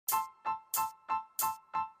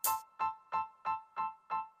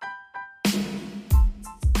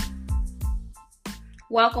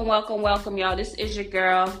Welcome, welcome, welcome, y'all. This is your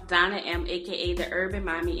girl, Donna M, aka the Urban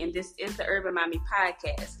Mommy, and this is the Urban Mommy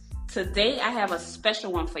Podcast. Today, I have a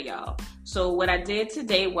special one for y'all. So, what I did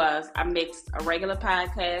today was I mixed a regular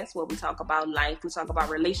podcast where we talk about life, we talk about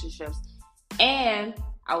relationships, and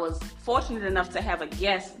I was fortunate enough to have a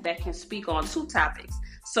guest that can speak on two topics.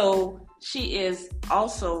 So, she is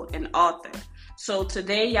also an author. So,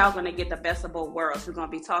 today, y'all going to get the best of both worlds. We're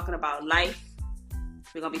going to be talking about life.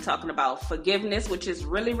 We're going to be talking about forgiveness, which is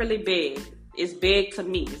really, really big. It's big to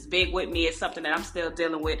me. It's big with me. It's something that I'm still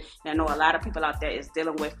dealing with. And I know a lot of people out there is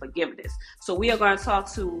dealing with forgiveness. So we are going to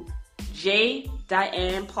talk to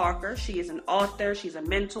Diane Parker. She is an author. She's a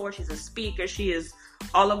mentor. She's a speaker. She is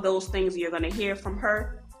all of those things you're going to hear from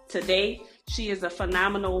her today. She is a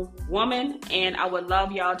phenomenal woman, and I would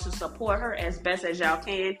love y'all to support her as best as y'all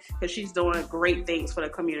can because she's doing great things for the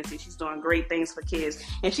community. She's doing great things for kids,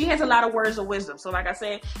 and she has a lot of words of wisdom. So like I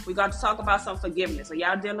said, we got to talk about some forgiveness. So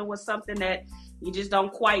y'all dealing with something that you just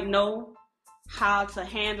don't quite know how to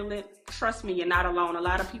handle it, trust me, you're not alone. A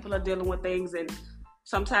lot of people are dealing with things, and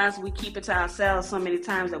sometimes we keep it to ourselves so many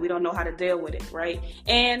times that we don't know how to deal with it, right?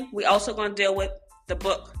 And we also going to deal with the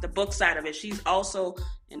book side of it. She's also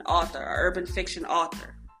an author, an urban fiction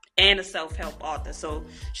author, and a self-help author. So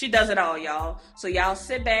she does it all, y'all. So y'all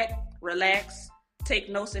sit back, relax, take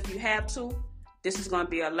notes if you have to. This is going to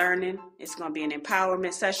be a learning. It's going to be an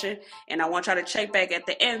empowerment session. And I want y'all to check back at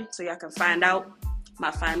the end so y'all can find out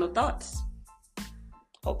my final thoughts.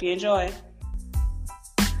 Hope you enjoy.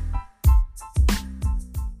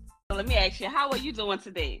 So let me ask you, how are you doing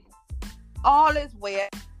today? All is well.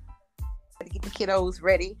 To get the kiddos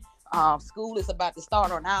ready. School is about to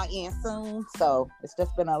start on our end soon, so it's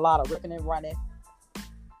just been a lot of ripping and running.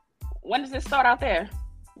 When does it start out there?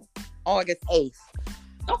 August 8th.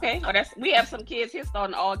 Okay, we have some kids here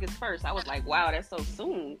starting August 1st. I was like, wow, that's so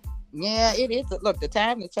soon. Yeah, it is. Look, the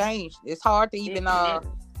time to change. It's hard to even try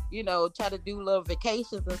to do little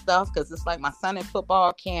vacations and stuff because it's like my son in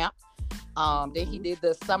football camp. Then he did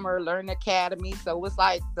the summer learning academy, so it's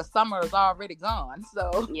like the summer is already gone.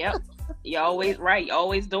 So yep, you're always right. You're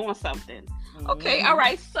always doing something. Mm-hmm. Okay, all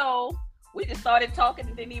right. So we just started talking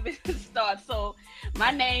and didn't even start. So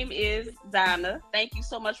my name is Donna. Thank you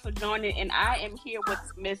so much for joining, and I am here with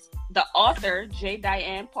the author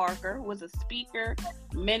Diane Parker, who is a speaker,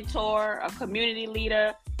 mentor, a community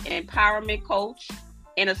leader, an empowerment coach,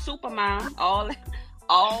 and a super mom.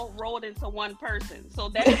 All rolled into one person. So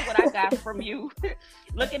that is what I got from you.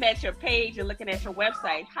 Looking at your page and looking at your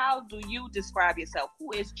website, how do you describe yourself?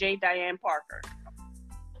 Who is Diane Parker?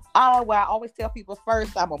 Oh, well, I always tell people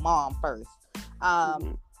first, I'm a mom first.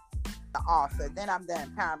 The author, then I'm the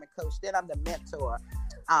empowerment coach, then I'm the mentor,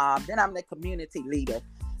 then I'm the community leader.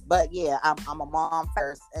 But yeah, I'm a mom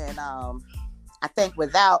first. And I think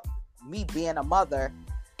without me being a mother,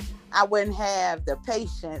 I wouldn't have the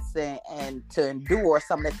patience and to endure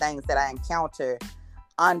some of the things that I encounter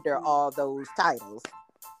under all those titles.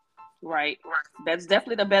 Right. That's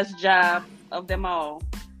definitely the best job of them all.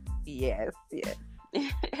 Yes. It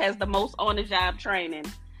has the most on-the-job training.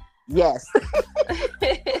 Yes.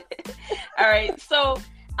 All right. So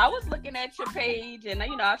I was looking at your page and,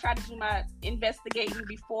 I tried to do my investigating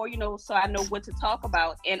before, so I know what to talk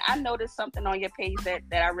about. And I noticed something on your page that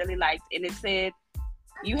I really liked. And it said,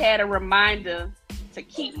 you had a reminder to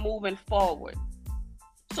keep moving forward.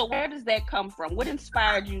 So where does that come from? What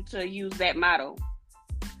inspired you to use that motto?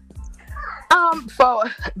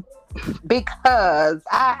 Because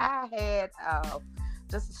I had,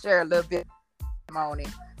 just to share a little bit of testimony,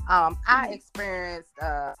 I experienced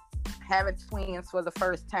having twins for the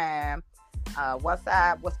first time. Once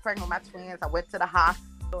I was pregnant with my twins, I went to the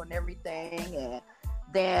hospital and everything, and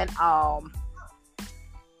then I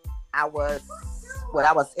was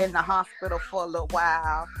in the hospital for a little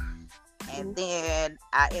while, and then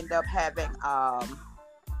I ended up having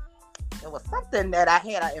it was something that I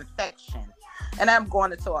had an infection, and I'm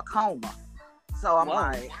going into a coma. So I'm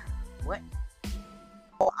like, what?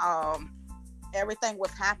 Everything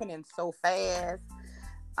was happening so fast.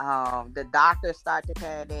 The doctors started to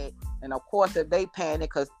panic, and of course, if they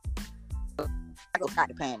panic, because I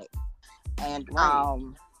started to panic, and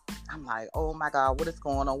I'm like, oh my God, what is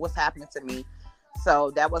going on? What's happening to me?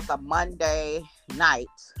 So that was a Monday night.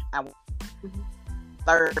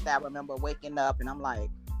 Thursday, I remember waking up and I'm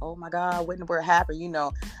like, oh my God, what in the world happened?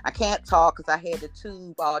 I can't talk because I had the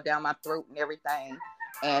tube all down my throat and everything.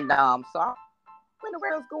 And so what in the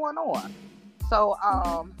world is going on? So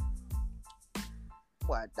I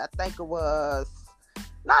think it was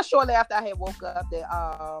not shortly after I had woke up that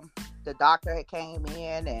the doctor had came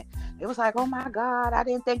in and it was like, oh my God, I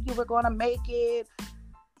didn't think you were going to make it.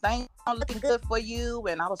 things aren't looking good for you.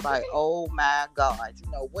 And I was like, oh my God,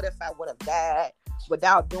 what if I would have died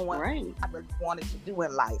without doing what I really wanted to do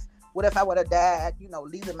in life? What if I would have died,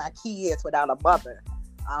 leaving my kids without a mother?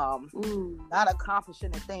 Not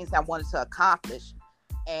accomplishing the things I wanted to accomplish.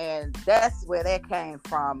 And that's where that came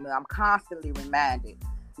from. I'm constantly reminded,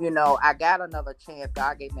 I got another chance.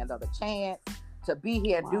 God gave me another chance to be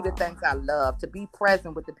here and do the things I love, to be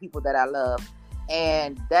present with the people that I love.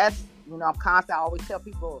 And that's, I'm constantly, I always tell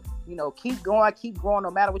people, keep going, no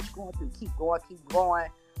matter what you're going through, keep going,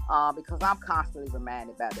 because I'm constantly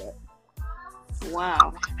reminded by that.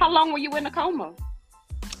 Wow. How long were you in a coma?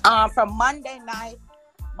 From Monday night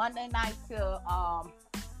till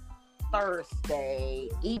Thursday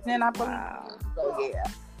evening, I believe. Wow. So yeah.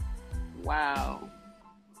 Wow.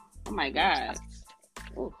 Oh my God.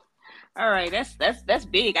 Ooh. All right, that's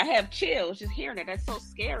big. I have chills just hearing it. That's so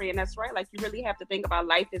scary, and that's right. Like, you really have to think about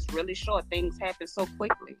life is really short. Things happen so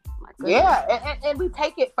quickly. Yeah, and we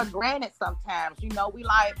take it for granted sometimes. We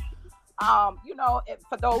like,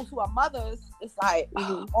 for those who are mothers, it's like,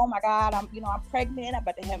 oh my God, I'm pregnant. I'm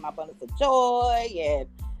about to have my abundance of joy, and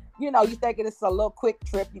you thinking it's a little quick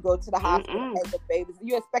trip. You go to the hospital, have the babies,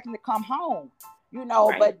 you're expecting to come home,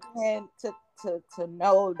 right. But then to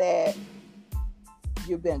know that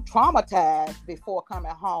you've been traumatized before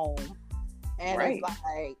coming home, and right. It's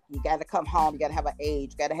like, you got to come home, you got to have an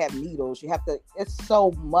age, you got to have needles, it's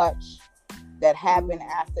so much that happened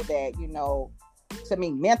after that, to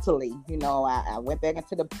me mentally, I went back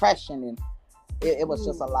into depression, and it was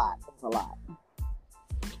just a lot.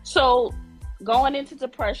 So going into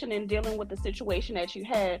depression and dealing with the situation that you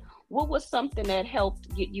had, what was something that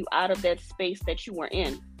helped get you out of that space that you were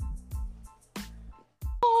in?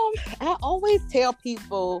 I always tell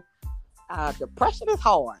people, depression is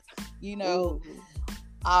hard.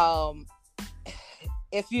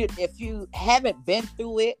 If you haven't been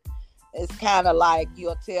through it, it's kind of like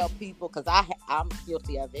you'll tell people, because I'm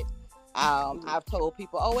guilty of it. I've told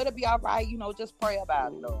people, oh, it'll be all right. Just pray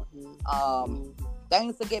about it.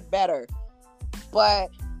 Things will get better. But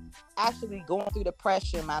actually going through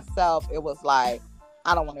depression myself, it was like,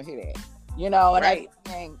 I don't want to hear that. And right.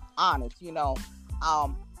 That's being honest. You know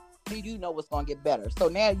what's going to get better. So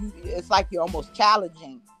now it's like you're almost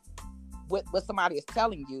challenging what somebody is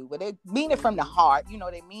telling you, but they mean it from the heart.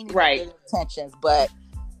 They mean it right. with their intentions. But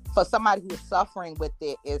for somebody who is suffering with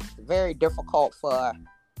it, it's very difficult for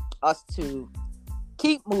us to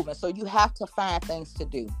keep moving. So you have to find things to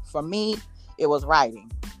do. For me, it was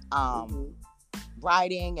writing.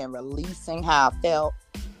 Writing and releasing how I felt.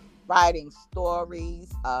 Writing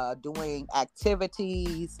stories, doing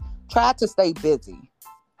activities. Try to stay busy.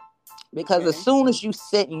 Because as soon as you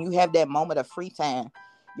sit and you have that moment of free time,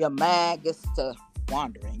 your mind gets to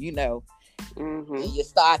wandering, And you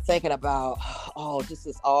start thinking about, oh, this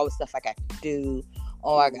is all the stuff I got to do.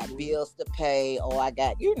 Oh, I got bills to pay. Oh, I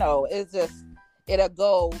got, it's just, it'll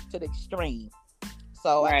go to the extreme.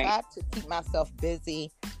 So right. I try to keep myself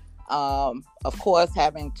busy. Of course,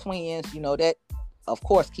 having twins, that, of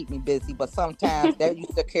course, keep me busy. But sometimes that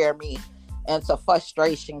used to carry me into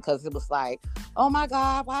frustration, because it was like, oh my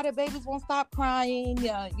God, why the babies won't stop crying?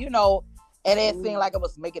 And it seemed like it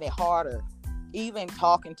was making it harder. Even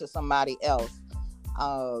talking to somebody else,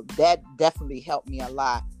 that definitely helped me a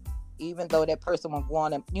lot. Even though that person was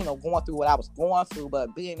going through what I was going through,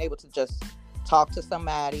 but being able to just talk to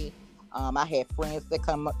somebody. I had friends that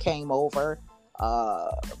came over,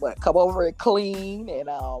 come over and clean, and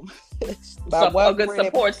a good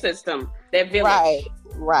support system. That village,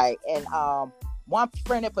 right. And one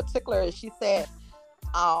friend in particular, she said,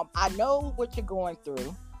 "I know what you're going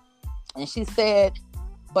through," and she said,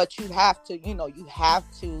 "But you have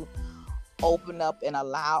to open up and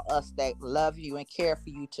allow us that love you and care for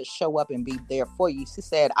you to show up and be there for you." She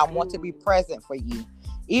said, "I want to be present for you,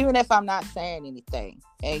 even if I'm not saying anything."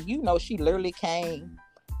 And she literally came,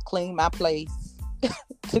 cleaned my place,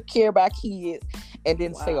 took care of my kids, and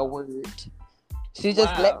didn't say a word. She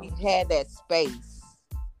just let me have that space.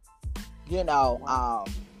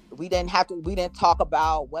 We didn't talk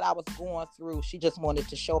about what I was going through. She just wanted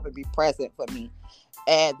to show up and be present for me.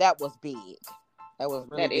 And that was big. That was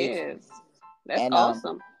really big. That's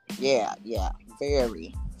awesome. Yeah,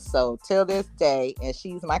 very. So till this day, and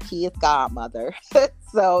she's my kid's godmother.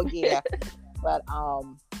 So yeah, but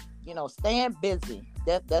staying busy.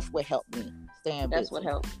 That's what helped me. That's what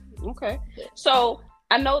helped. Okay. So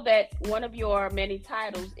I know that one of your many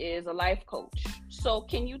titles is a life coach. So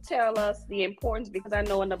can you tell us the importance? Because I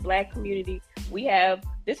know in the Black community,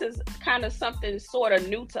 this is kind of something sort of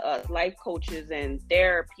new to us, life coaches and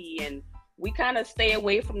therapy and we kind of stay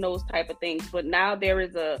away from those type of things. But now there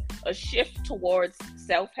is a shift towards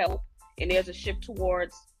self-help, and there's a shift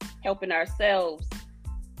towards helping ourselves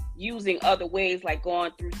using other ways, like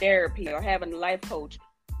going through therapy or having a life coach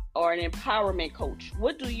or an empowerment coach.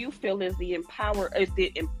 What do you feel is the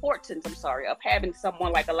importance, of having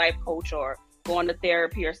someone like a life coach or going to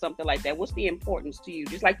therapy or something like that? What's the importance to you?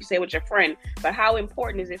 Just like you said with your friend, but how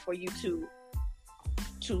important is it for you to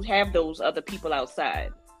have those other people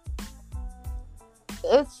outside?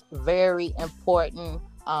 It's very important.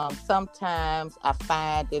 Sometimes I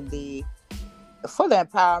find for the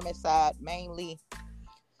empowerment side, mainly,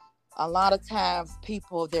 a lot of times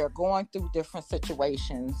people, they're going through different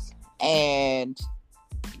situations, and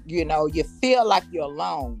you feel like you're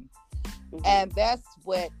alone. Mm-hmm. And that's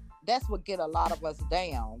what get a lot of us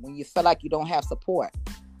down, when you feel like you don't have support.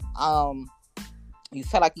 You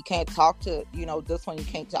feel like you can't talk to this one, you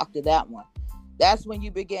can't talk to that one. That's when you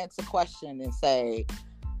begin to question and say,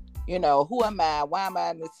 who am I? Why am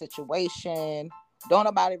I in this situation? Don't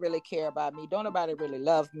nobody really care about me. Don't nobody really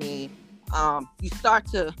love me. You start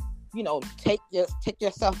to take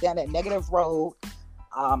yourself down that negative road,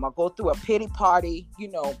 or go through a pity party,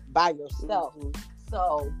 by yourself. Mm-hmm.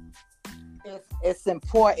 So it's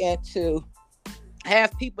important to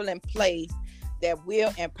have people in place that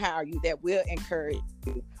will empower you, that will encourage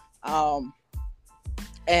you.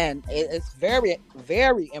 And it's very,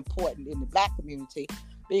 very important in the Black community,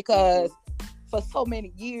 because for so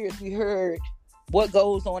many years we heard, what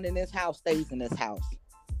goes on in this house stays in this house.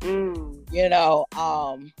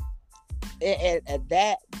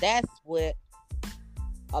 That's what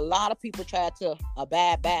a lot of people try to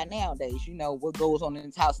abide by nowadays. What goes on in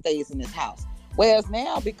this house stays in this house. Whereas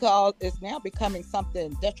now, because it's now becoming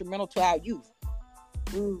something detrimental to our youth.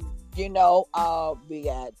 We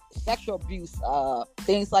got sexual abuse,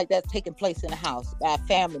 things like that taking place in the house by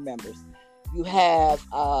family members. You have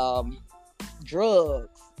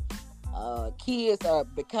drugs. Kids are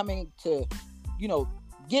becoming to,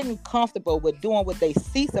 getting comfortable with doing what they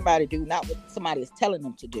see somebody do, not what somebody is telling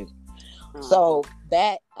them to do. So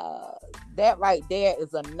that right there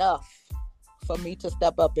is enough for me to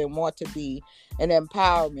step up and want to be an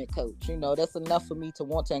empowerment coach. That's enough for me to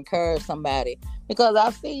want to encourage somebody, because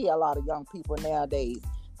I see a lot of young people nowadays,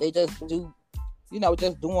 they just do,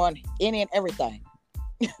 just doing any and everything.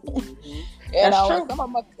 Mm-hmm. That's true.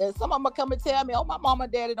 Some of them come and tell me, oh, my mama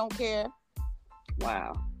and daddy don't care.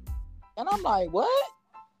 Wow. And I'm like, what?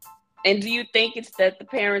 And do you think it's that the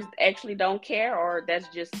parents actually don't care, or that's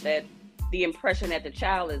just that the impression that the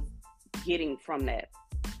child is getting from that?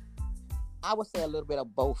 I would say a little bit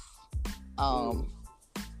of both.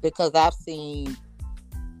 Because I've seen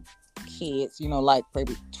kids, like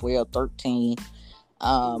maybe 12, 13.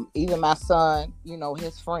 Even my son,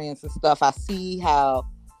 his friends and stuff, I see how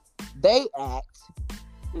they act.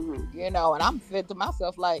 Mm-hmm. And I'm thinking to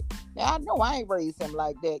myself, like, I know I ain't raised him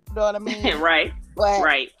like that. You know what I mean? Right. But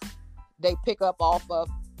right. They pick up off of,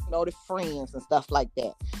 the friends and stuff like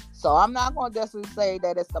that. So I'm not going to just say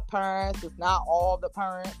that it's the parents. It's not all the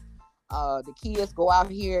parents. The kids go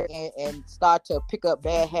out here and start to pick up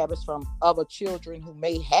bad habits from other children who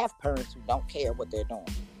may have parents who don't care what they're doing.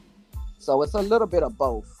 So it's a little bit of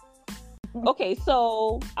both. Okay,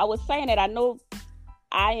 so I was saying that I know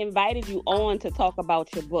I invited you on to talk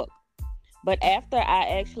about your book. But after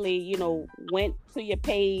I actually, went to your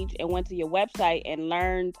page and went to your website and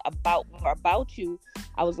learned more about you,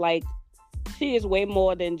 I was like, she is way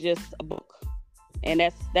more than just a book. And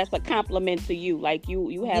that's a compliment to you. Like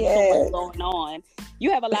you have so much going on. You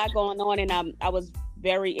have a lot going on, and I was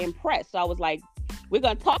very impressed. So I was like, we're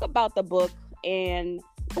going to talk about the book, and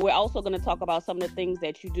we're also going to talk about some of the things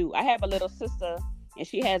that you do. I have a little sister, and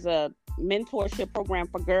she has a mentorship program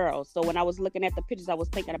for girls. So when I was looking at the pictures, I was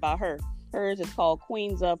thinking about her. Hers is called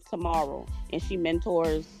Queens of Tomorrow, and she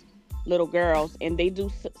mentors little girls, and they do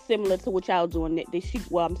similar to what y'all doing.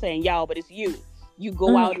 I'm saying y'all, but it's you. You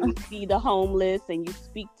go out and you see the homeless, and you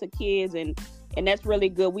speak to kids, and that's really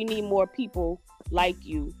good. We need more people like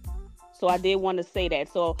you. So I did want to say that.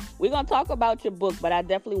 So we're going to talk about your book, but I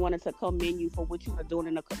definitely wanted to commend you for what you are doing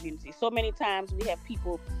in the community. So many times we have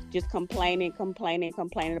people just complaining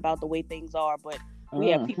about the way things are, but we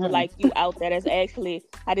have people like you out there that's actually,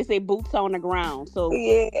 how they say, boots on the ground. So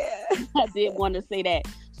I did want to say that.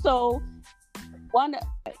 So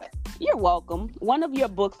you're welcome. One of your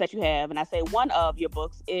books that you have, and I say one of your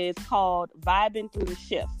books, is called Vibing Through the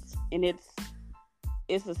Shifts. And it's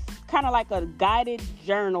a kind of like a guided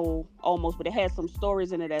journal almost, but it has some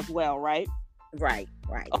stories in it as well, right? Right.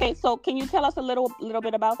 Okay, so can you tell us a little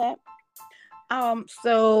bit about that?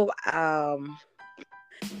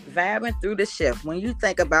 Vibing through the shift. When you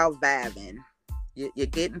think about vibing, you're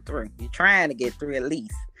getting through. You're trying to get through at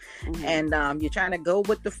least. And you're trying to go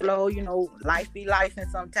with the flow. Life be life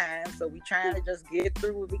and sometimes. So we trying to just get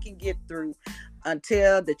through what we can get through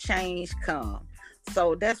until the change comes.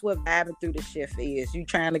 So that's what vibing through the shift is. You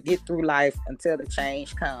trying to get through life until the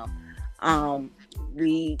change comes.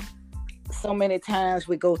 We so many times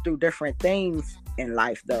we go through different things in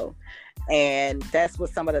life though. And that's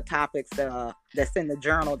what some of the topics that's in the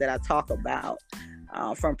journal that I talk about.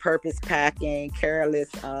 From purpose packing, careless,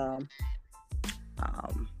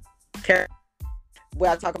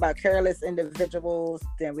 where I talk about careless individuals.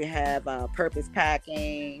 Then we have purpose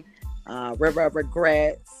packing, river of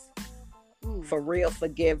regrets, for real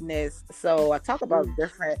forgiveness. So I talk about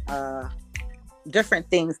different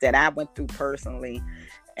things that I went through personally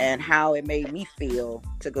and how it made me feel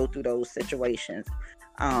to go through those situations.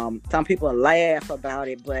 Some people laugh about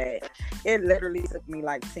it, but it literally took me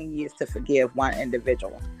like 10 years to forgive one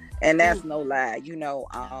individual. And that's no lie,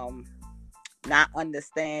 not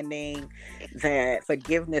understanding that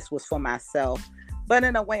forgiveness was for myself. But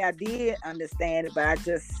in a way I did understand it, but I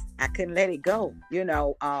couldn't let it go.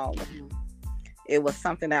 It was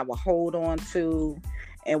something I would hold on to.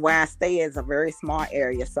 And where I stay is a very small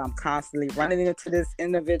area. So I'm constantly running into this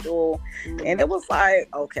individual. And it was like,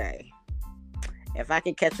 okay, if I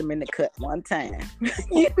can catch him in the cut one time,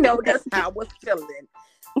 that's how I was feeling.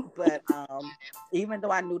 But even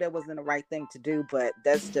though I knew that wasn't the right thing to do, but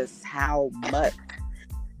that's just how much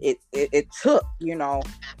it took,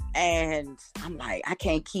 and I'm like, I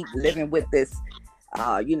can't keep living with this,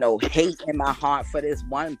 hate in my heart for this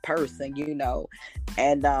one person,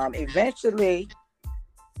 and eventually,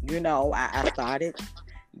 I started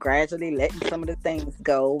gradually letting some of the things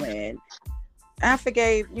go, and I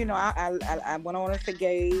forgave, I went on and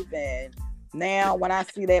forgave, and now when I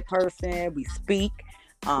see that person, we speak.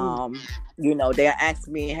 They'll ask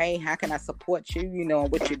me, hey, how can I support you,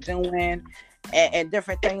 and what you're doing, and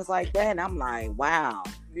different things like that. And I'm like, wow,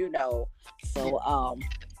 so,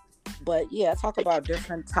 but yeah, I talk about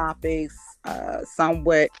different topics,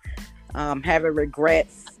 somewhat, having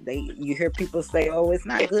regrets. You hear people say, oh, it's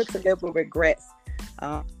not good to live with regrets.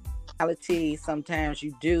 Reality, sometimes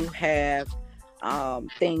you do have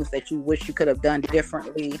things that you wish you could have done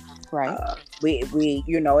differently. Right. We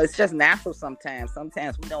it's just natural sometimes.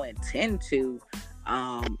 Sometimes we don't intend to,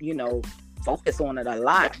 focus on it a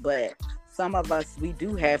lot. But some of us, we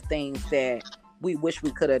do have things that we wish we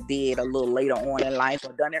could have did a little later on in life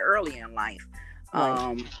or done it early in life.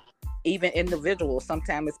 Right. Even individuals,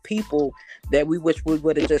 sometimes it's people that we wish we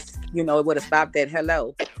would have just, it would have stopped at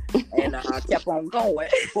hello and kept on going,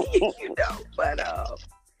 but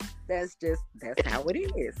that's how it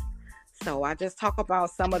is. So I just talk about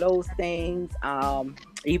some of those things.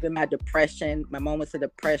 Even my depression, my moments of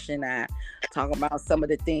depression. I talk about some of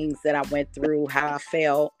the things that I went through, how I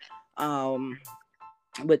felt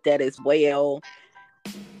with that as well.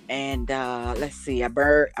 And let's see, I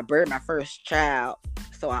buried my first child.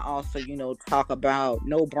 So I also, talk about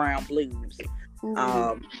No Brown Blues,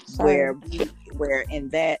 where in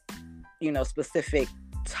that, specific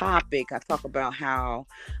topic, I talk about how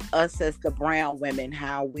us as the brown women,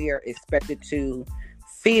 how we are expected to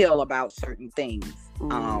feel about certain things.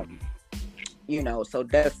 So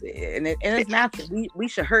that's and it's natural. We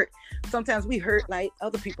should hurt. Sometimes we hurt like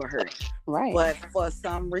other people hurt, right? But for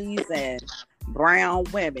some reason, brown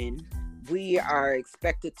women, we are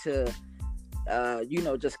expected to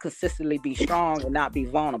just consistently be strong and not be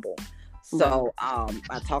vulnerable. So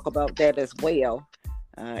I talk about that as well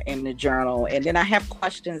in the journal. And then I have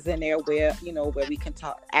questions in there where we can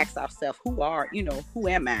ask ourselves, who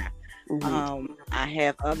am I? I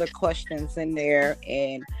have other questions in there,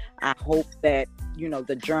 and I hope that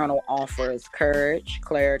the journal offers courage,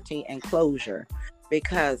 clarity, and closure,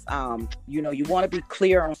 because you want to be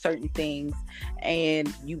clear on certain things,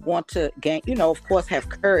 and you want to gain, of course, have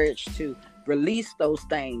courage to release those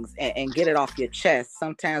things and get it off your chest.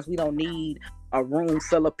 Sometimes we don't need a room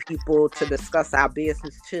full of people to discuss our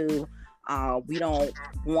business to. We don't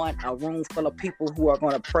want a room full of people who are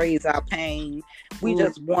going to praise our pain. We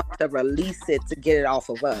just want to release it to get it off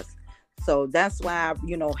of us. So that's why I,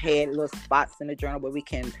 had little spots in the journal where we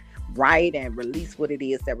can write and release what it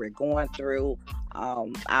is that we're going through.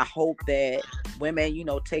 I hope that women,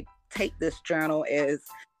 take this journal as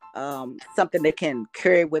something they can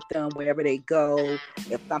carry with them wherever they go.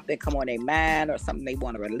 If something come on their mind or something they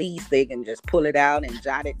want to release, they can just pull it out and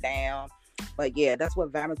jot it down. But yeah, that's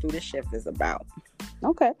what Vibing Through the Shift is about.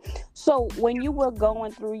 Okay. So when you were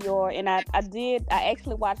going through and I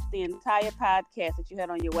actually watched the entire podcast that you had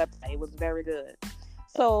on your website. It was very good.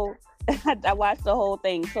 So I watched the whole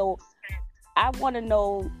thing. So I want to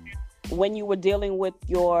know, when you were dealing with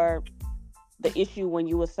the issue, when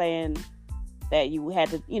you were saying that you had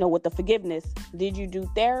to, with the forgiveness, did you do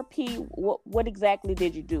therapy? What exactly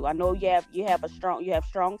did you do? I know you have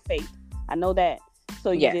strong faith. I know that.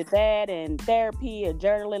 So you Yes. did that, and therapy and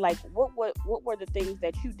journaling. Like, what were the things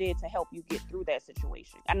that you did to help you get through that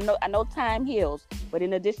situation? I know time heals, but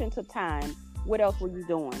in addition to time, what else were you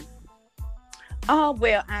doing? Oh,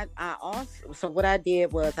 well, I also, so what I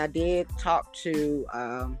did was I did talk to,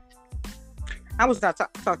 I was not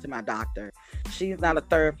talk to my doctor. She's not a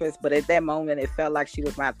therapist, but at that moment, it felt like she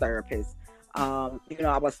was my therapist. I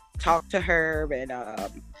was talk to her and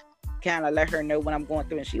kind of let her know what I'm going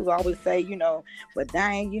through, and she would always say, but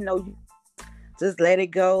Diane, you just let it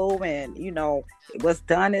go, and what's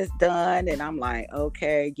done is done. And I'm like,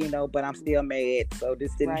 okay, but I'm still mad, so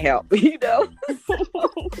this didn't Right. help.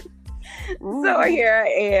 So here I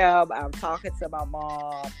am. I'm talking to my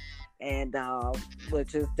mom, and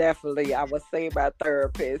which is definitely, I would say, my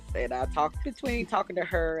therapist. And I between talking to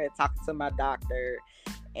her and talking to my doctor,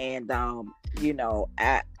 and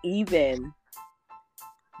I even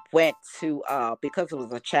went to because it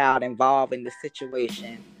was a child involved in the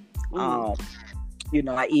situation. I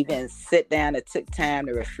even sit down and took time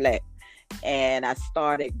to reflect, and I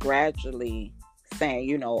started gradually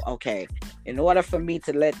saying, okay, in order for me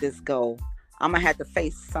to let this go, I'm gonna have to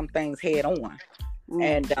face some things head on.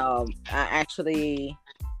 And I actually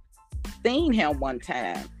seen him one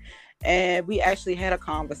time, and we actually had a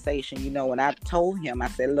conversation. And I told him, I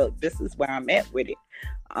said, look, this is where I'm at with it.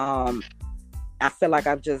 I feel like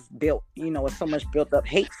I've just built, so much built up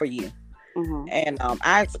hate for you. And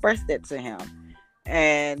I expressed that to him.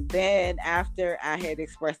 And then after I had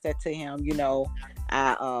expressed that to him,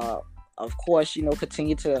 I of course,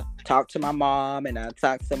 continue to talk to my mom, and I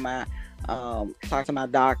talk to my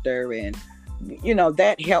doctor, and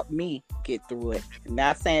that helped me get through it.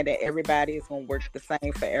 Not saying that everybody is going to work the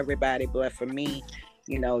same for everybody, but for me,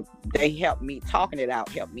 they helped me. Talking it out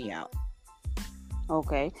helped me out.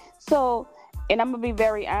 Okay. So, and I'm going to be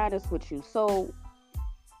very honest with you. So,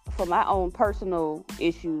 for my own personal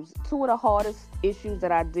issues, two of the hardest issues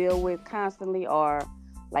that I deal with constantly are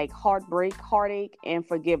like heartbreak, heartache, and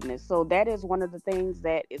forgiveness. So that is one of the things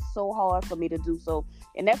that is so hard for me to do. So,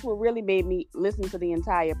 and that's what really made me listen to the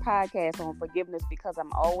entire podcast on forgiveness, because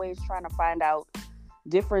I'm always trying to find out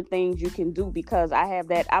different things you can do, because I have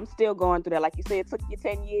that. I'm still going through that. Like you said, it took you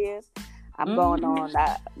 10 years. I'm going on.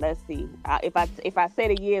 Let's see. If I say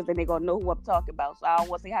the years, then they're gonna know who I'm talking about. So I don't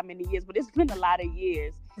want to say how many years, but it's been a lot of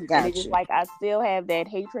years. And it's just like I still have that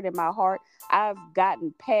hatred in my heart. I've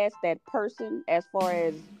gotten past that person as far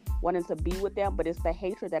as wanting to be with them, but it's the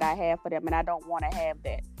hatred that I have for them, and I don't want to have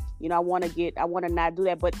that. I want to not do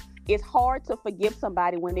that. But it's hard to forgive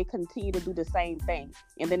somebody when they continue to do the same thing,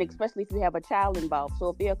 and then especially if you have a child involved. So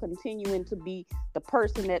if they're continuing to be the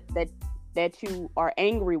person that you are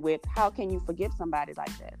angry with, how can you forgive somebody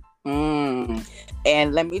like that?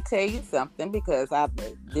 And let me tell you something, because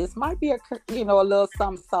this might be a little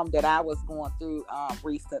something that I was going through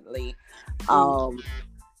recently,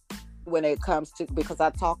 when it comes to, because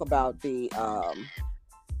I talk about the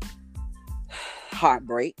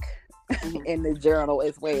heartbreak in the journal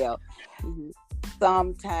as well.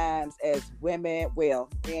 Sometimes as women, well,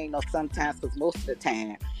 there ain't no sometimes, because most of the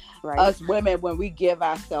time, right, us women, when we give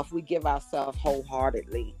ourselves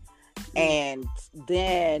wholeheartedly. And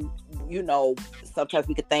then, sometimes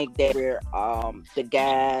we could think that we're the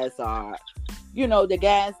guys are, the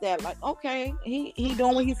guys that like, okay, he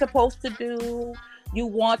doing what he's supposed to do. You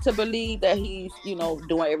want to believe that he's,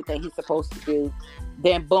 doing everything he's supposed to do.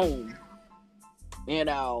 Then boom,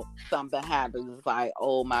 something happens. It's like,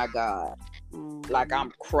 oh my God. Like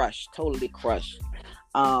I'm crushed, totally crushed.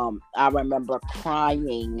 I remember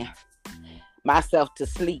crying myself to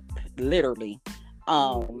sleep, literally.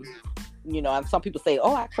 And some people say,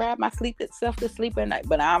 oh, I cried myself to sleep at night,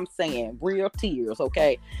 but I'm saying real tears,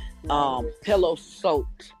 okay? Pillow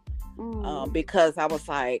soaked. Because I was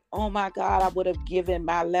like, oh my God, I would have given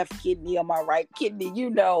my left kidney or my right kidney,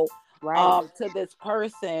 to this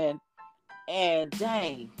person. And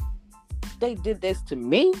dang, they did this to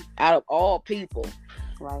me out of all people.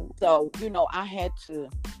 Right. So, I had to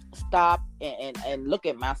stop and look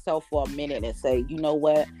at myself for a minute and say, you know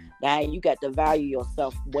what? Now you got to value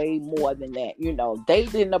yourself way more than that. They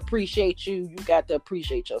didn't appreciate you. You got to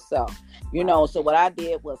appreciate yourself. So what I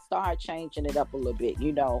did was start changing it up a little bit.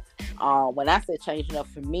 When I said changing up,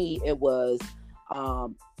 for me, it was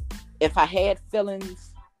if I had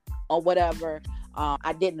feelings or whatever,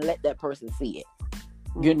 I didn't let that person see it.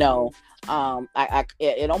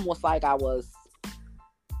 It almost like I was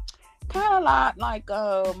kind of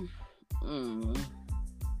mm,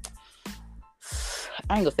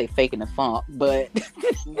 I ain't gonna say faking the funk, but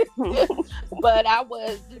but I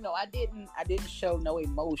was, I didn't show no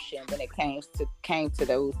emotion when it came to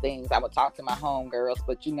those things. I would talk to my homegirls,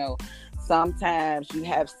 but sometimes you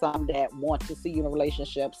have some that want to see you in a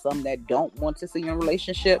relationship, some that don't want to see you in a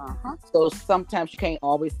relationship. So sometimes you can't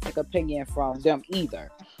always take opinion from them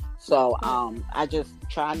either. So I just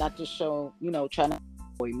try not to show, try not to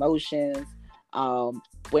show emotions.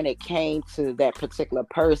 When it came to that particular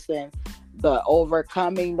person, the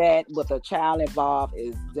overcoming that with a child involved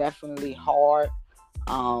is definitely hard.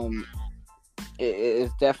 It is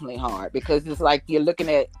definitely hard because it's like you're looking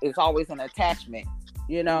at, it's always an attachment,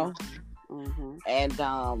 and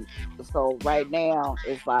so right now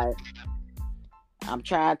it's like I'm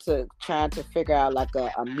trying to figure out like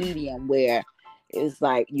a medium where it's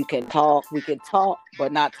like we can talk,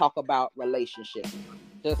 but not talk about relationships.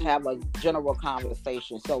 Just have a general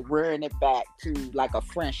conversation. So rearing it back to like a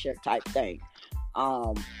friendship type thing.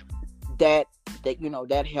 That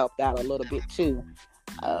helped out a little bit too.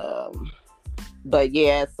 But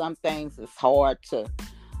yeah, some things it's hard to,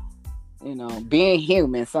 being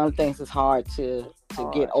human, some things is hard to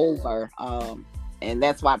get over. And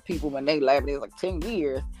that's why people, when they laugh, it's like 10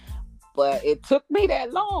 years. But it took me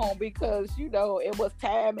that long because, it was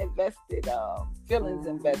time invested, feelings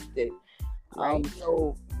invested. Right.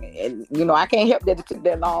 So, and I can't help that it took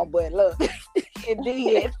that long, but look, it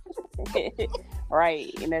did.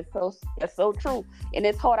 Right. And that's so true. And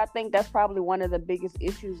it's hard. I think that's probably one of the biggest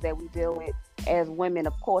issues that we deal with as women.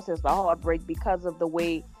 Of course, it's the heartbreak because of the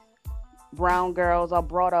way brown girls are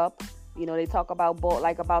brought up. They talk about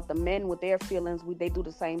about the men with their feelings. They do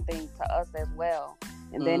the same thing to us as well.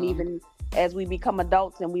 And then even as we become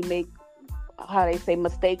adults and we make, how they say,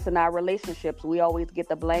 mistakes in our relationships, we always get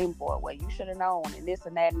the blame for it. Well, you should have known, and this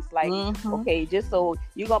and that. And it's like, okay, just so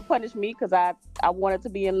you're gonna punish me because I wanted to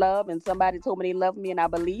be in love, and somebody told me they loved me, and I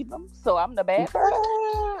believe them, so I'm the bad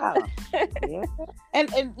person. Yeah.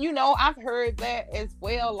 And I've heard that as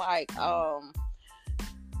well. Like,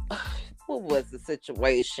 what was the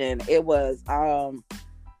situation? It was so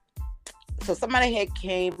somebody had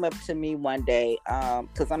came up to me one day,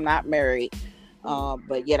 because I'm not married.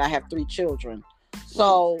 But yet I have 3 children.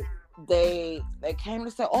 So they came to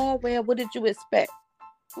say, "Oh, well, what did you expect?"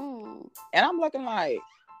 And I'm looking like,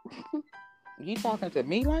 "You talking to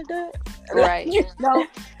me like that?" Right. So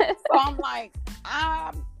I'm like,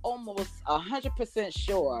 I'm almost 100%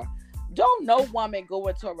 sure. Don't no woman go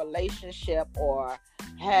into a relationship or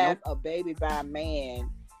have a baby by a man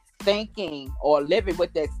thinking or living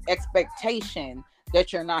with this expectation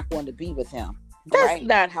that you're not going to be with him. That's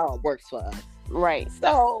not how it works for us. Right.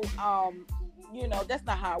 So, that's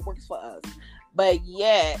not how it works for us. But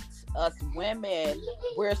yet, us women,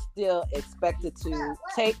 we're still expected to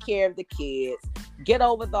take care of the kids, get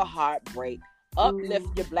over the heartbreak,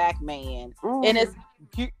 uplift your black man. And it's,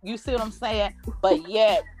 you see what I'm saying? But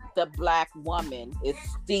yet, the black woman is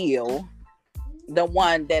still the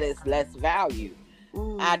one that is less valued.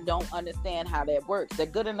 I don't understand how that works. They're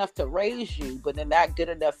good enough to raise you, but they're not good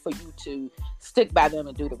enough for you to stick by them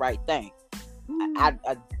and do the right thing.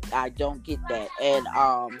 I don't get that. And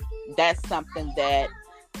that's something that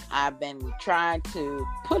I've been trying to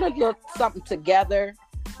put a little something together,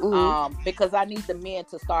 because I need the men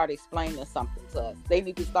to start explaining something to us. They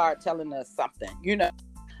need to start telling us something,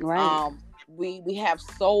 Right. We have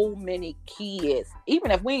so many kids,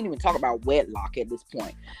 even if we ain't even talk about wedlock at this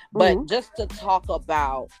point, but just to talk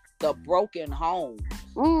about the broken homes.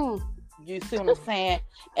 You see what I'm saying?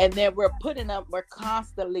 And then we're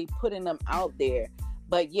constantly putting them out there,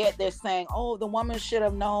 but yet they're saying, "Oh, the woman should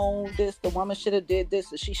have known this, the woman should have did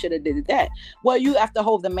this, or she should have did that." Well, you have to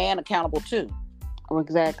hold the man accountable too.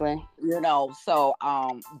 Exactly. So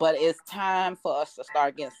but it's time for us to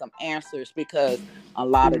start getting some answers, because a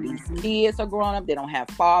lot of these kids are growing up, they don't have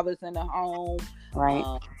fathers in the home. Right.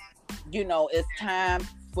 It's time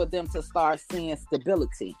for them to start seeing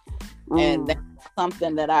stability. And that's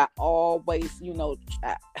something that I always, even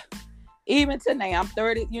today, I'm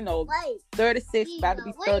 30, 36, about to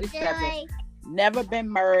be 37, never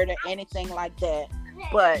been married or anything like that,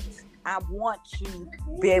 but I want to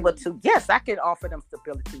be able to, yes, I can offer them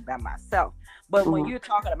stability by myself. But when you're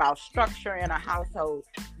talking about structure in a household,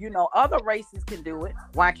 other races can do it.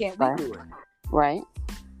 Why can't we do it? Right.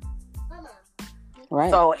 Right.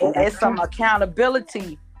 So it's some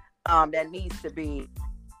accountability that needs to be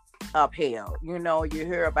upheld. You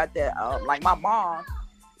hear about that. Like my mom,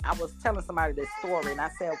 I was telling somebody this story, and I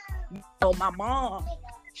said, my mom,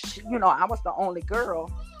 she, I was the only girl.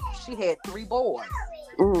 She had 3 boys.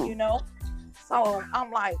 So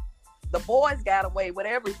I'm like, the boys got away with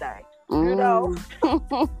everything, Mm.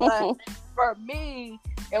 But for me,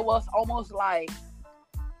 it was almost like,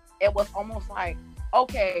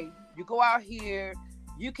 okay, you go out here,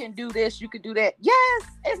 you can do this, you can do that. Yes,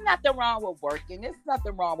 it's nothing wrong with working. It's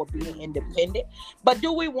nothing wrong with being independent. But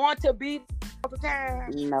do we want to be all the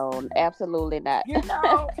time? No, absolutely not.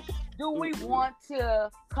 Do we want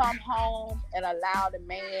to come home and allow the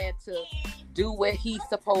man to do what he's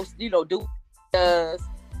supposed to, do what he does?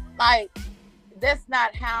 Like, that's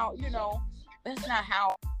not how, that's not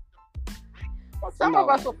how. Well, some of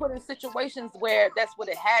us were put in situations where that's what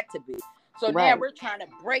it had to be. So now we're trying to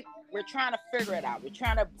figure it out. We're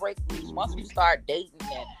trying to break loose. Once we start dating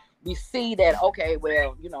and we see that, okay,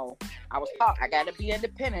 well, I was taught I got to be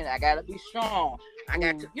independent. I got to be strong. I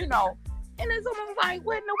got to, and it's almost like,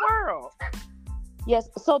 what in the world? Yes.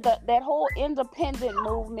 So that whole independent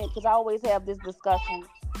movement, because I always have this discussion,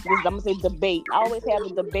 I'm going to say debate. I always have a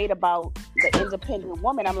debate about the independent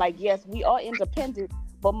woman. I'm like, yes, we are independent,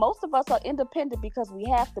 but most of us are independent because we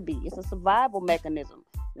have to be. It's a survival mechanism.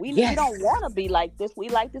 We don't want to be like this. We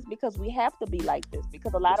like this because we have to be like this.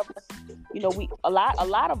 Because a lot of us, a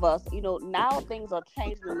lot of us, now things are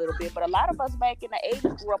changing a little bit. But a lot of us back in the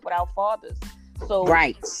 80s grew up without fathers. So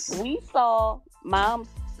we saw moms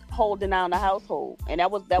holding down the household, and that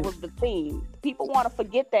was the theme. People want to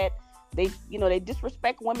forget that they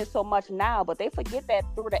disrespect women so much now, but they forget that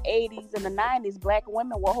through the 80s and the 90s, black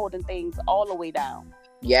women were holding things all the way down.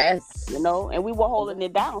 Yes. And we were holding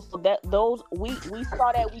it down. So that we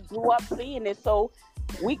saw that, we grew up seeing it. So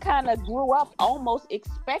we kind of grew up almost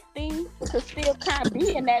expecting to still kind of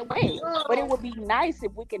be in that way. But it would be nice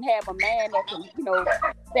if we can have a man that can,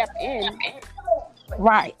 step in.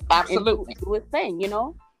 Right. Absolutely. And do his thing,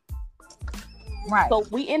 Right. So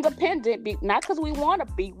we independent, not because we want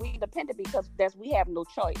to be. We independent because we have no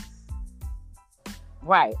choice.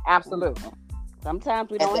 Right. Absolutely. Sometimes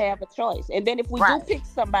we don't have a choice. And then if we do pick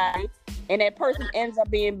somebody and that person ends up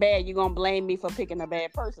being bad, you're going to blame me for picking a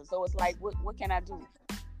bad person. So it's like, what can I do?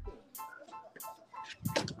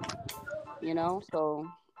 So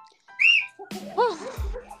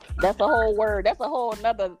that's a whole word. That's a whole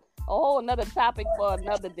nother topic for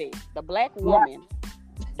another day. The black woman.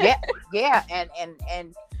 Yeah.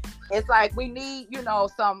 And it's like we need,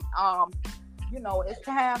 some, it's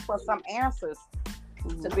time for some answers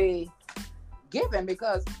to be given,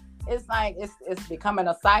 because it's like it's becoming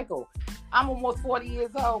a cycle. I'm almost 40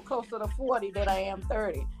 years old, closer to 40 than I am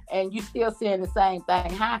 30, and you still seeing the same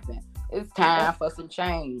thing happen. It's time for some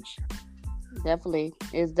change. Definitely,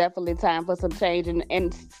 it's definitely time for some change,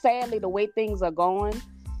 and sadly, the way things are going,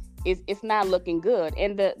 it's not looking good.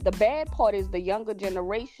 And the bad part is the younger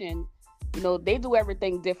generation. They do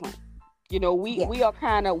everything different. We are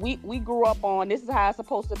kind of we grew up on, this is how it's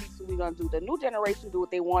supposed to be, so we're gonna do. The new generation do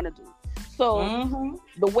what they want to do. So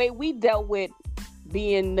the way we dealt with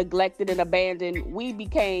being neglected and abandoned, we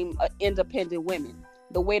became independent women.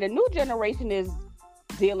 The way the new generation is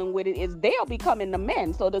dealing with it is they are becoming the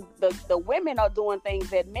men. So the women are doing things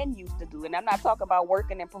that men used to do. And I'm not talking about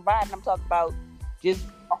working and providing. I'm talking about just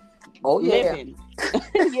living.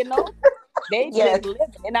 They just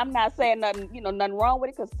living. And I'm not saying nothing, nothing wrong with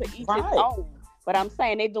it, because to each his own. But I'm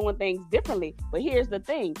saying they're doing things differently. But here's the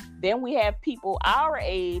thing. Then we have people our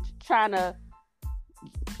age trying to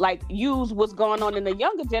use what's going on in the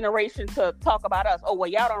younger generation to talk about us. Oh, well,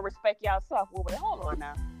 y'all don't respect yourself. Well, wait, hold on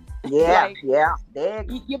now. Yeah.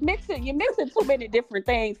 You're mixing too many different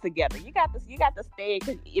things together. You got to stay,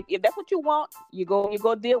 because if that's what you want, you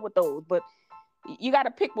go deal with those. But you got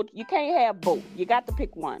to pick you can't have both. You got to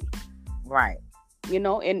pick one. Right.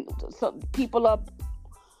 And so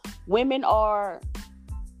women are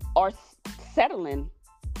settling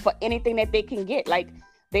for anything that they can get. Like,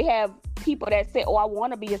 they have people that say, oh, I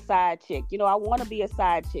want to be a side chick. I want to be a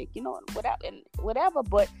side chick, whatever.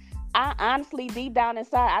 But I honestly, deep down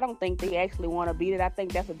inside, I don't think they actually want to be it. I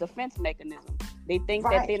think that's a defense mechanism. They think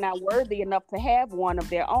that they're not worthy enough to have one of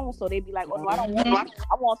their own. So they be like, oh, no, I don't want,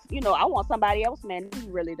 I want somebody else, man.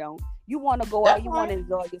 You really don't. You want to go out, you want to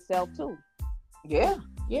enjoy yourself too. Yeah.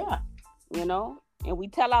 And we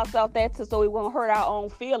tell ourselves that so we won't hurt our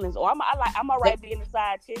own feelings. Or I'm all right being a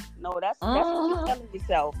side chick. No, that's what you're telling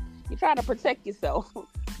yourself. You're trying to protect yourself.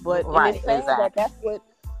 But it's saying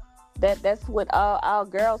that's what our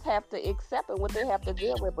girls have to accept and what they have to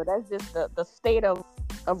deal with. But that's just the state of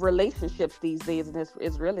relationships these days, and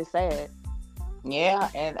it's really sad. Yeah,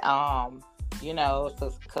 and it's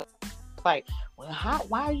like, well,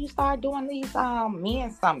 why you start doing these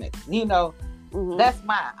men summits? That's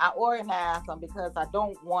mine. I organize them because I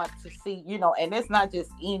don't want to see, and it's not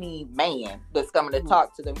just any man that's coming to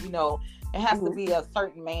talk to them. It has to be a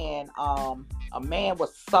certain man, a man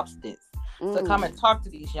with substance to come and talk to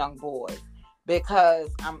these young boys. Because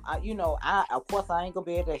of course I ain't gonna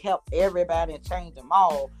be able to help everybody and change them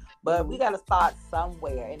all, but we got to start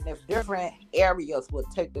somewhere. And if different areas would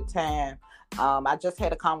take the time, I just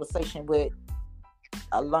had a conversation with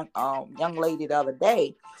a young lady the other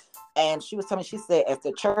day. And she was telling me, she said, if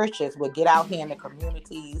the churches would get out here in the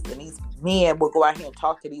communities and these men would go out here and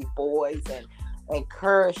talk to these boys and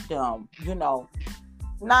encourage them,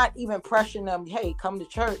 not even pressuring them, hey, come to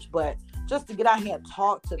church, but just to get out here and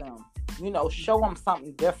talk to them, show them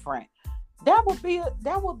something different. That would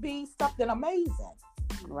be something amazing.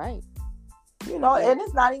 Right. And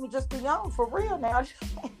it's not even just the young, for real now.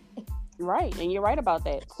 Right, and you're right about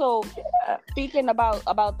that. So, speaking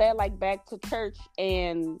about that, like back to church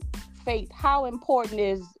and faith, how important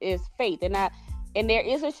is faith? And there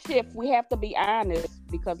is a shift. We have to be honest,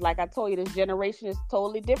 because, like I told you, this generation is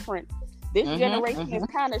totally different. This generation is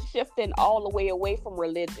kind of shifting all the way away from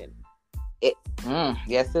religion.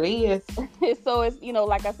 Yes, it is. So it's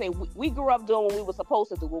like I say, we grew up doing what we were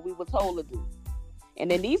supposed to do, what we were told to do. And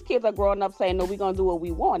then these kids are growing up saying, no, we're going to do what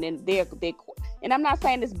we want. And and I'm not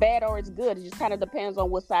saying it's bad or it's good. It just kind of depends on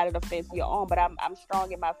what side of the fence you're on. But I'm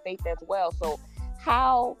strong in my faith as well. So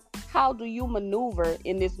how do you maneuver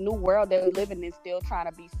in this new world that we live in and still trying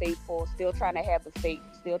to be faithful, still trying to have the faith,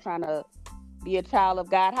 still trying to be a child of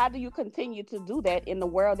God? How do you continue to do that in the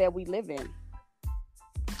world that we live in?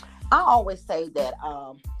 I always say that,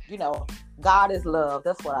 God is love.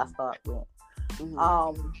 That's what I start with.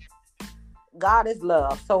 God is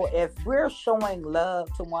love. So if we're showing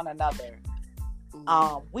love to one another,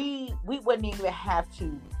 we wouldn't even have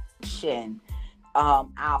to mention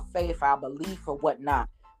our faith, our belief, or whatnot.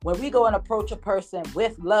 When we go and approach a person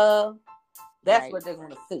with love, that's what they're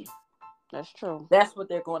going to see. That's true. That's what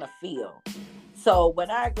they're going to feel. So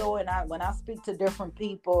when I go and when I speak to different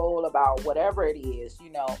people about whatever it is,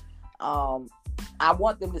 I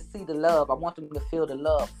want them to see the love. I want them to feel the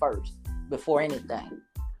love first before anything.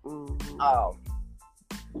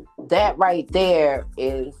 That right there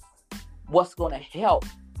is what's going to help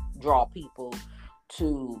draw people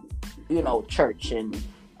to church and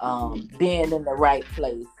being in the right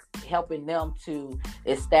place, helping them to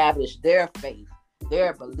establish their faith,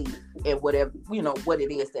 their belief in whatever what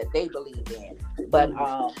it is that they believe in. But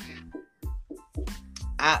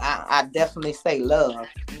I definitely say love.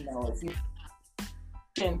 If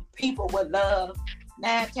you people with love,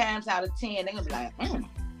 9 times out of 10 they're gonna be like,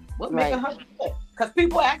 what making her do that? Because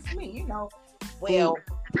people ask me, well,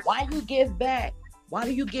 why you give back? Why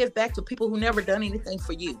do you give back to people who never done anything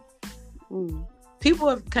for you? People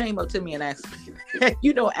have came up to me and asked me,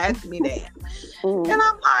 asked me that. And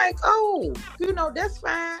I'm like, oh, that's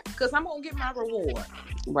fine, because I'm going to get my reward.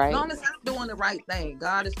 Right. As long as I'm doing the right thing,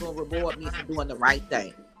 God is going to reward me for doing the right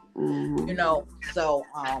thing. So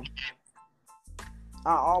I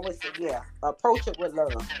always say, approach it with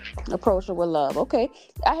love. Approach it with love. Okay.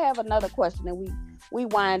 I have another question, and we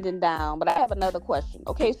winding down, but I have another question.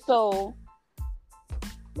 Okay, so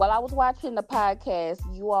while I was watching the podcast,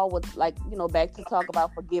 you all would back to talk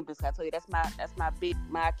about forgiveness. I tell you, that's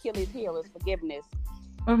my Achilles heel is forgiveness.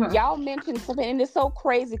 Y'all mentioned something, and it's so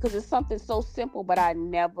crazy because it's something so simple, but I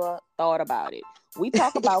never thought about it. We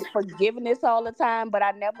talk about forgiveness all the time, but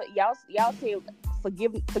I never y'all say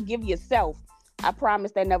forgive yourself. I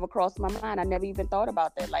promise that never crossed my mind. I never even thought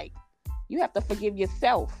about that. Like, you have to forgive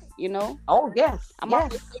yourself, Oh, yes. I'm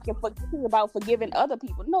always thinking about forgiving other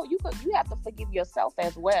people. No, you have to forgive yourself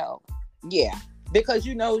as well. Yeah, because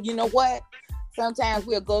you know what? Sometimes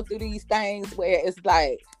we'll go through these things where it's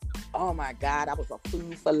like, oh my God, I was a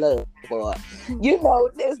fool for love, or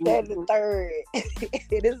this, that, and the third.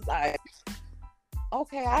 It is like,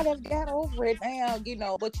 okay, I just got over it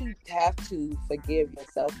now, but you have to forgive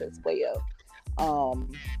yourself as well.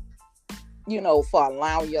 For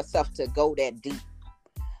allowing yourself to go that deep,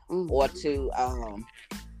 or to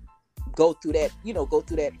go through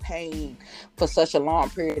that pain for such a long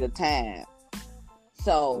period of time.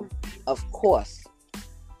 So, of course,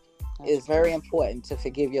 it's very important to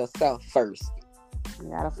forgive yourself first. You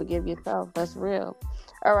gotta forgive yourself. That's real.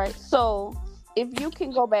 All right. So, if you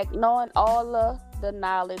can go back, knowing all the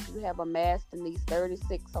knowledge you have amassed in these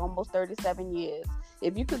 36, almost 37 years,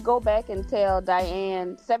 if you could go back and tell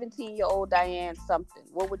Diane, 17-year-old Diane, something,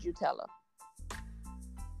 what would you tell her?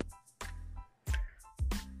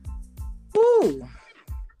 Ooh.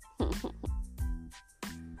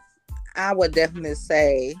 I would definitely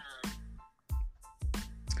say,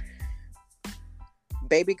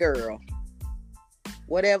 baby girl,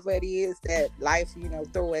 whatever it is that life,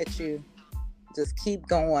 throw at you, just keep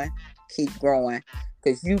going, keep growing,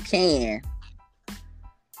 because you can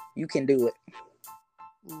do it.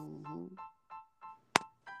 Mm-hmm.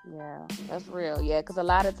 Yeah, that's real. Yeah, because a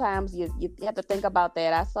lot of times you have to think about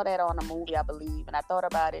that. I saw that on a movie, I believe, and I thought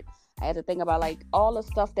about it. I had to think about like all the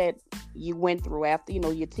stuff that you went through after,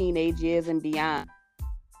 your teenage years and beyond.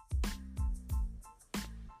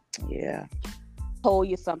 Yeah. Told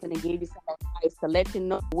you something and gave you some advice to let you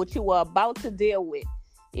know what you were about to deal with.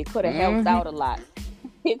 It could have helped out a lot.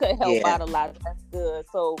 It could help out a lot. That's good.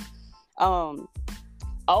 So,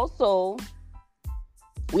 also,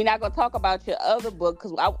 we're not gonna talk about your other book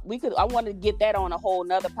because I want to get that on a whole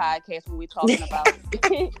nother podcast when we're talking about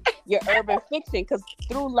your urban fiction. Because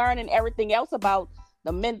through learning everything else about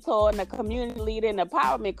the mentor and the community leader and the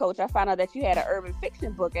empowerment coach, I found out that you had an urban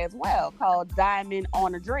fiction book as well called Diamond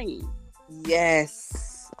on a Dream.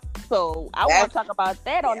 Yes. So I want to talk about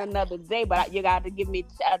that on another day, but you got to give me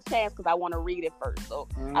a chance because I want to read it first. So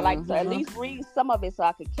I like to at least read some of it so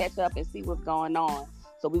I could catch up and see what's going on.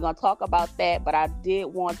 So we're going to talk about that, but I did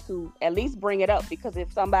want to at least bring it up because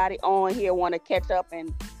if somebody on here want to catch up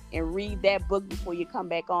and read that book before you come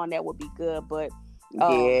back on, that would be good. But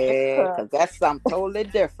because that's something totally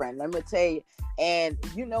different. Let me tell you. And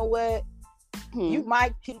you know what? You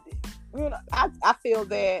might keep it. I feel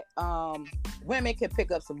that women can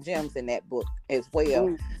pick up some gems in that book as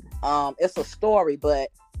well. It's a story, but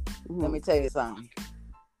let me tell you something.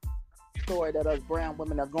 Story that us brown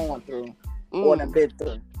women are going through or done been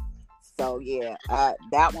through. So yeah,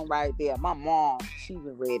 that one right there. My mom, she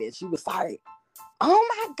even read it. She was like, "Oh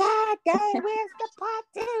my God, guys, where's the part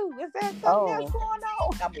 2? Is there something else going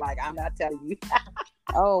on?" I'm like, "I'm not telling you."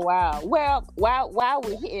 Oh wow. Well, while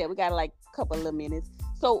we're here, we got like a couple of minutes.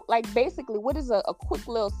 So, like, basically, what is a quick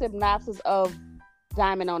little synopsis of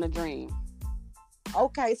Diamond on a Dream?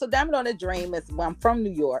 Okay, so Diamond on a Dream is, I'm from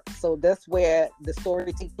New York, so that's where the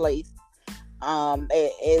story takes place.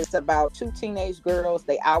 It's about 2 teenage girls.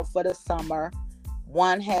 They out for the summer.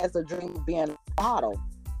 One has a dream of being a model,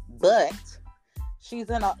 but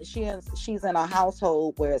she's in a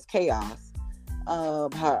household where it's chaos.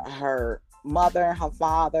 Her mother, her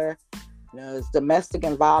father, there's domestic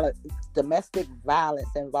violence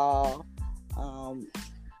involved,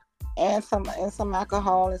 and some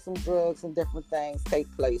alcohol and some drugs and different things take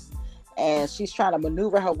place, and she's trying to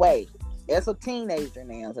maneuver her way. As a teenager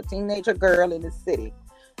now, as a teenager girl in the city,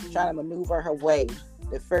 trying to maneuver her way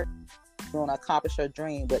to first going to accomplish her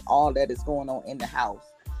dream with all that is going on in the house.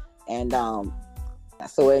 And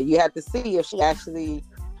so you have to see if she actually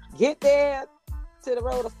get there to the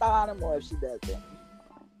road of stardom or if she doesn't.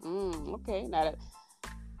 Okay, now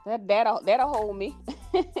that'll hold me.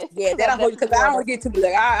 Yeah, that'll hold you because I don't get too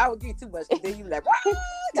like I would get too much because then you like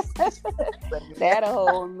that'll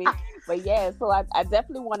hold me. But yeah, so I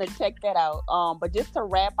definitely want to check that out. But just to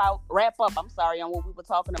wrap up, I'm sorry, on what we were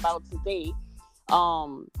talking about today.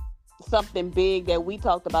 Something big that we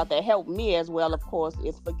talked about that helped me as well, of course,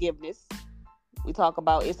 is forgiveness. We talk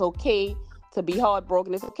about it's okay to be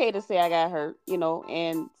heartbroken. It's okay to say I got hurt,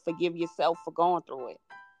 and forgive yourself for going through it.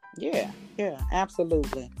 Yeah,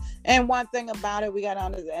 absolutely. And one thing about it, we got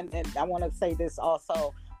on, and I want to say this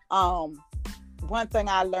also. One thing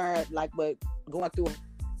I learned, like with going through,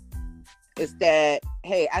 is that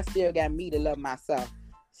hey, I still got me to love myself.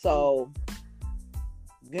 So,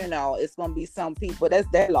 it's gonna be some people that's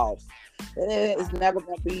their loss. It's not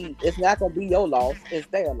gonna be your loss. It's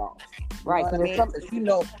their loss. Right. What I mean? You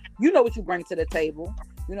know what you bring to the table.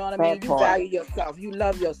 You know what I mean? You value yourself. You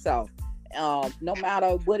love yourself. No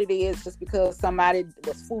matter what it is, just because somebody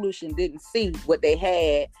was foolish and didn't see what they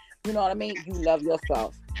had, you know what I mean? You love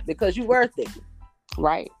yourself because you're worth it.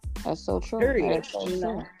 Right. That's so true. Period. So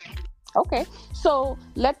true. Okay. So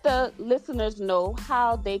let the listeners know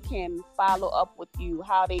how they can follow up with you,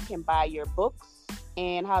 how they can buy your books,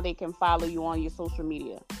 and how they can follow you on your social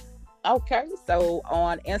media. Okay. So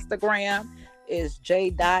on Instagram is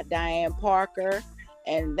Diane Parker.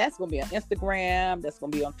 And that's going to be on Instagram. That's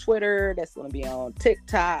going to be on Twitter. That's going to be on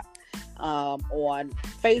TikTok. On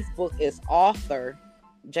Facebook is author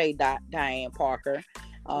Diane Parker.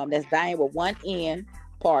 That's Diane with 1 N,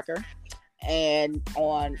 Parker. And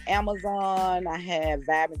on Amazon, I have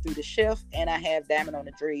Vibing Through the Shift and I have Diamond on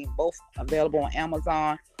the Dream, both available on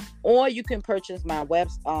Amazon. Or you can purchase my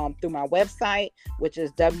through my website, which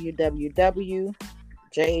is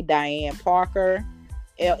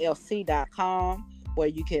www.jdianeparkerllc.com. Where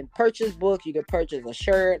you can purchase books, you can purchase a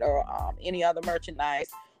shirt or any other merchandise,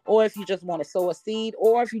 or if you just want to sow a seed,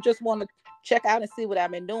 or if you just want to check out and see what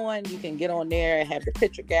I've been doing, you can get on there and have the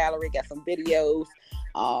picture gallery, got some videos.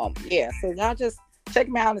 So y'all just check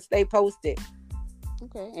me out and stay posted.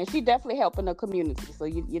 Okay, and she definitely helping the community, so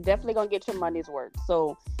you're definitely gonna get your money's worth.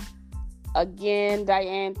 So again,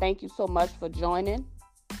 Diane, thank you so much for joining.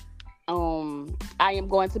 I am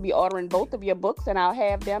going to be ordering both of your books, and I'll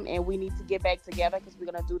have them, and we need to get back together because we're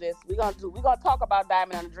gonna do this. We're gonna talk about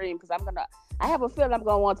Diamond on a Dream because I have a feeling I'm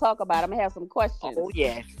gonna want to talk about it. I'm gonna have some questions. Oh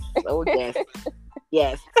yes,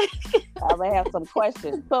 yes. I'm gonna have some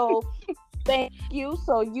questions. So thank you.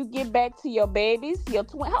 So you get back to your babies. Your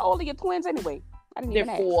twin. How old are your twins anyway? I didn't even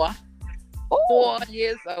They're ask. 4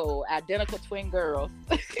 years old, identical twin girls.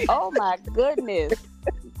 Oh my goodness.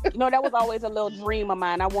 You know, that was always a little dream of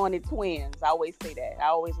mine. I wanted twins. I always say that. I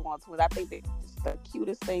always want twins. I think they're just the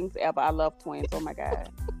cutest things ever. I love twins. Oh my God.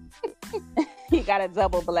 You got a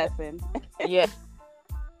double blessing. Yeah.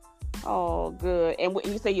 Oh, good. And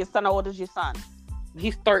you say your son, how old is your son?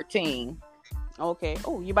 He's 13. Okay.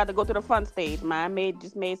 Oh, you about to go to the fun stage. Mine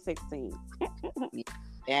just made 16.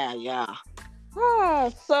 Yeah.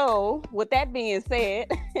 So, with that being said,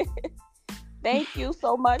 thank you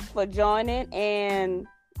so much for joining, and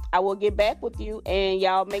I will get back with you. And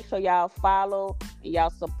y'all make sure y'all follow and y'all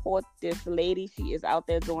support this lady. She is out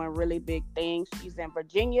there doing really big things. She's in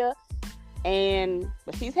Virginia,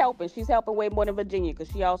 but she's helping. She's helping way more than Virginia because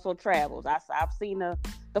she also travels. I've seen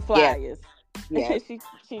the flyers. Yeah.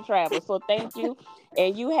 she travels. So thank you,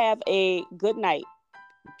 and you have a good night.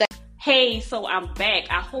 Hey, so I'm back.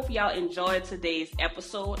 I hope y'all enjoyed today's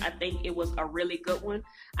episode. I think it was a really good one.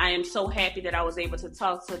 I am so happy that I was able to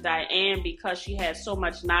talk to Diane because she has so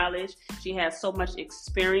much knowledge. She has so much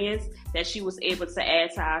experience that she was able to add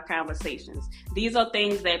to our conversations. These are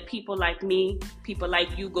things that people like me, people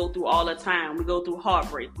like you go through all the time. We go through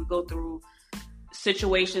heartbreak. We go through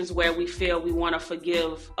situations where we feel we want to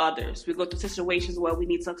forgive others. We go through situations where we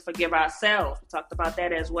need to forgive ourselves. We talked about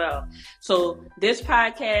that as well. So this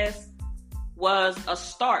podcast was a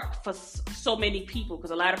start for so many people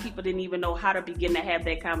because a lot of people didn't even know how to begin to have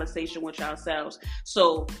that conversation with ourselves.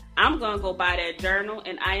 So I'm going to go buy that journal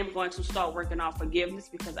and I am going to start working on forgiveness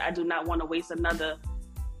because I do not want to waste another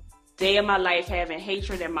day of my life having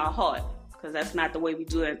hatred in my heart because that's not the way we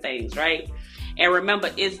do things, right? And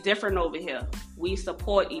remember, it's different over here. We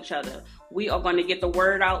support each other. We are going to get the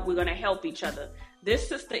word out. We're going to help each other. This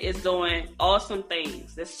sister is doing awesome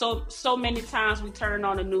things. There's so many times we turn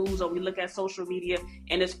on the news or we look at social media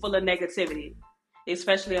and it's full of negativity,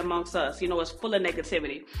 especially amongst us. You know, it's full of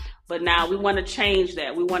negativity. But now we want to change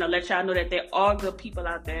that. We want to let y'all know that there are good people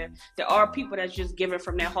out there. There are people that's just giving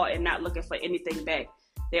from their heart and not looking for anything back.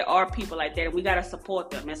 There are people like that, and we got to support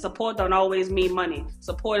them. And support don't always mean money.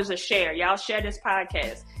 Support is a share. Y'all share this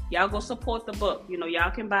podcast. Y'all go support the book. You know,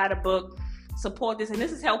 y'all can buy the book, support this. And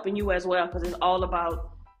this is helping you as well because it's all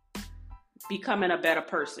about becoming a better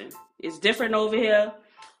person. It's different over here.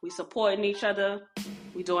 We supporting each other.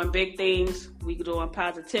 We doing big things. We doing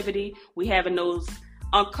positivity. We having those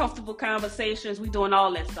uncomfortable conversations. We doing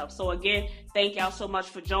all that stuff. So again, thank y'all so much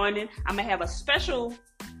for joining. I'm going to have a special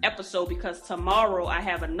episode because tomorrow I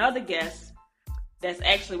have another guest that's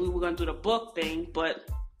actually, we were going to do the book thing, but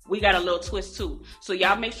we got a little twist too. So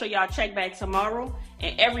y'all make sure y'all check back tomorrow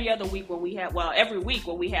and every week when we have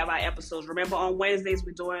our episodes. Remember on Wednesdays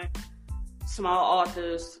we're doing small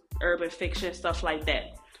authors, urban fiction, stuff like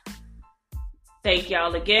that. Thank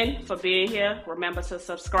y'all again for being here. Remember to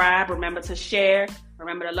subscribe. Remember to share.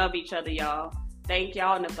 Remember to love each other, y'all. Thank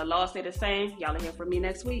y'all. And if the law stay the same, y'all will hear from me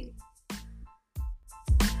next week.